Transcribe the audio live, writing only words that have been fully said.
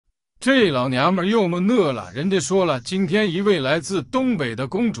这老娘们又么讷了，人家说了，今天一位来自东北的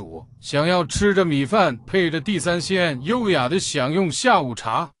公主想要吃着米饭配着地三鲜，优雅的享用下午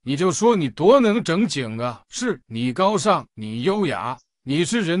茶，你就说你多能整景啊！是你高尚，你优雅。你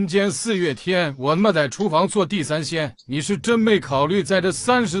是人间四月天，我他妈在厨房做地三鲜。你是真没考虑，在这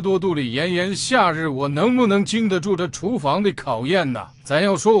30多度里炎炎夏日，我能不能经得住这厨房的考验呢？咱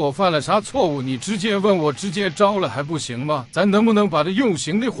要说我犯了啥错误，你直接问我，直接招了还不行吗？咱能不能把这用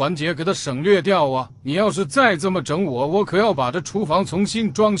刑的环节给它省略掉啊？你要是再这么整我可要把这厨房重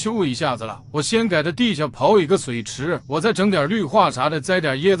新装修一下子了。我先给这地下刨一个水池，我再整点绿化啥的，栽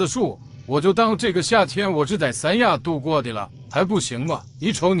点椰子树。我就当这个夏天我是在三亚度过的了，还不行吗？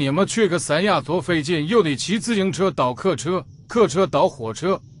你瞅你们去个三亚多费劲，又得骑自行车倒客车，客车倒火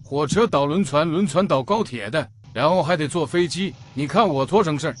车，火车倒轮船，轮船倒高铁的，然后还得坐飞机。你看我多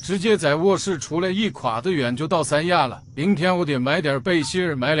省事，直接在卧室出来一垮的远就到三亚了。明天我得买点背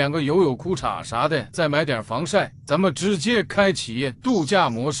心，买2个游泳裤衩啥的，再买点防晒。咱们直接开启度假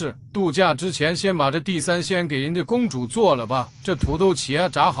模式。度假之前先把这地三鲜给人家公主做了吧。这土豆茄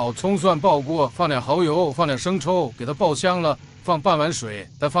炸好，葱蒜爆锅，放点蚝油，放点生抽，给它爆香了，放半碗水，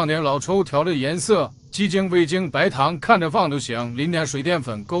再放点老抽调这颜色。鸡精、味精、白糖看着放就行，淋点水淀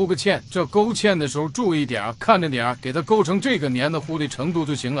粉勾个芡。这勾芡的时候注意点，看着点，给它勾成这个黏的糊的程度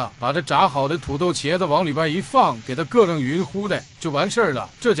就行了。把这炸好的土豆茄子往里边一放，给它搁成匀乎的就完事儿了。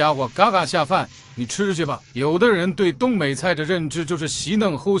这家伙嘎嘎下饭，你吃去吧。有的人对东北菜的认知就是稀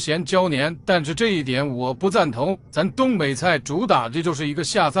嫩齁咸椒黏，但是这一点我不赞同。咱东北菜主打的就是一个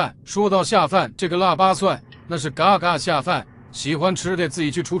下饭。说到下饭，这个腊八蒜那是嘎嘎下饭。喜欢吃的自己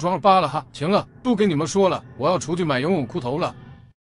去橱窗扒了哈。行了，不跟你们说了，我要出去买游泳裤头了。